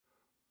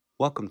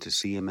Welcome to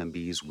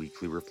CMMB's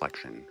Weekly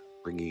Reflection,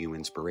 bringing you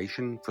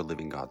inspiration for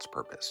living God's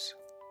purpose.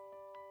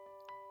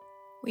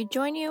 We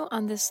join you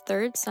on this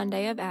third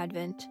Sunday of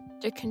Advent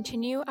to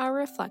continue our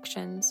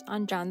reflections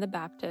on John the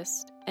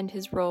Baptist and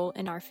his role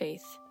in our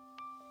faith.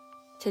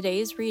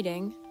 Today's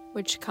reading,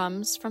 which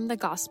comes from the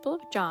Gospel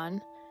of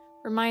John,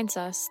 reminds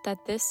us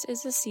that this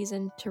is a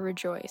season to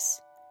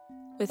rejoice,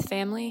 with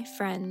family,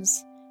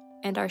 friends,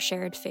 and our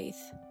shared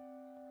faith.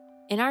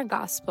 In our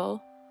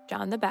Gospel,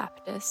 John the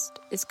Baptist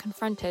is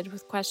confronted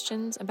with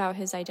questions about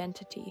his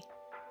identity.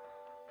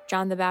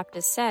 John the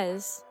Baptist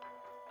says,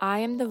 "I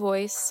am the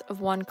voice of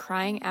one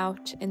crying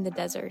out in the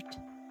desert,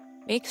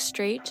 'Make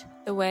straight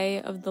the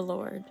way of the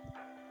Lord.'"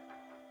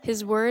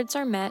 His words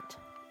are met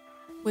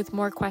with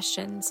more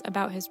questions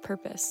about his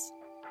purpose.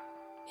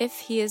 If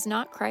he is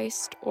not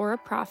Christ or a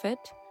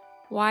prophet,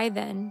 why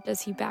then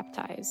does he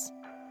baptize?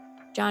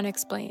 John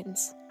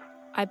explains,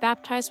 "I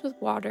baptize with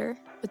water,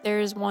 but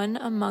there is one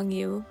among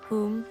you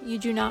whom you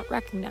do not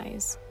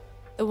recognize,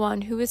 the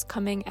one who is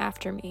coming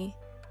after me,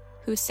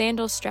 whose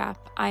sandal strap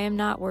I am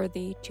not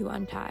worthy to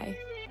untie."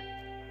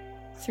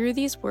 Through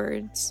these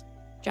words,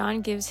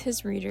 John gives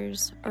his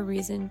readers a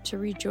reason to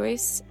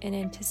rejoice in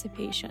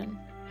anticipation.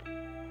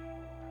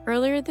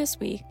 Earlier this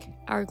week,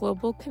 our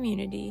global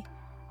community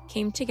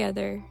came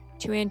together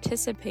to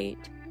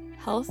anticipate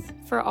health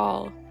for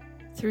all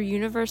through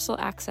universal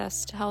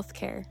access to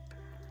healthcare.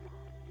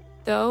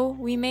 Though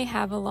we may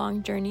have a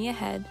long journey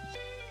ahead,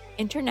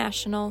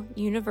 International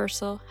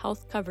Universal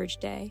Health Coverage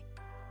Day,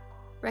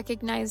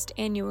 recognized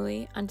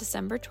annually on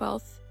December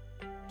 12th,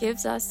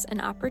 gives us an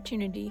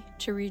opportunity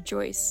to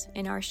rejoice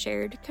in our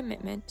shared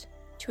commitment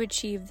to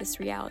achieve this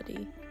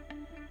reality.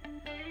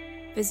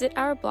 Visit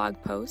our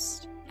blog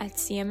post at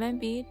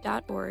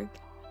cmmb.org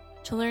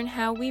to learn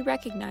how we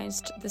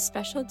recognized the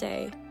special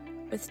day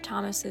with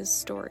Thomas's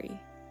story.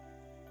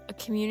 A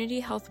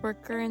community health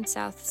worker in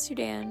South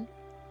Sudan,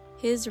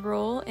 his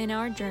role in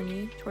our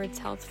journey towards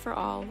health for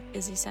all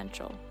is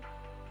essential.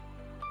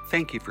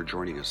 Thank you for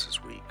joining us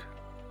this week.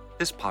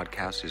 This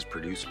podcast is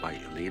produced by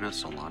Elena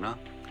Solana,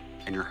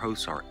 and your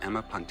hosts are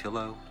Emma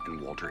Pontillo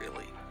and Walter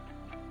Illy.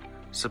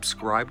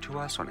 Subscribe to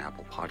us on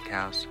Apple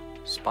Podcasts,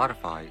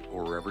 Spotify,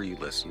 or wherever you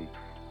listen,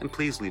 and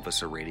please leave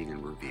us a rating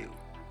and review.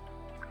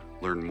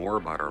 Learn more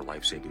about our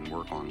life-saving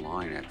work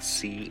online at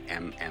cmmb.org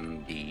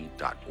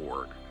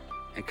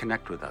and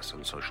connect with us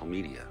on social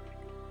media.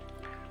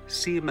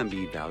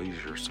 CMMB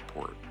values your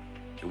support,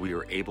 and we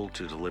are able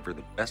to deliver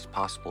the best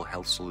possible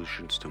health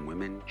solutions to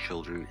women,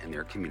 children, and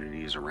their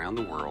communities around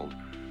the world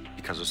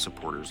because of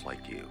supporters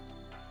like you.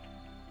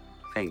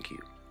 Thank you.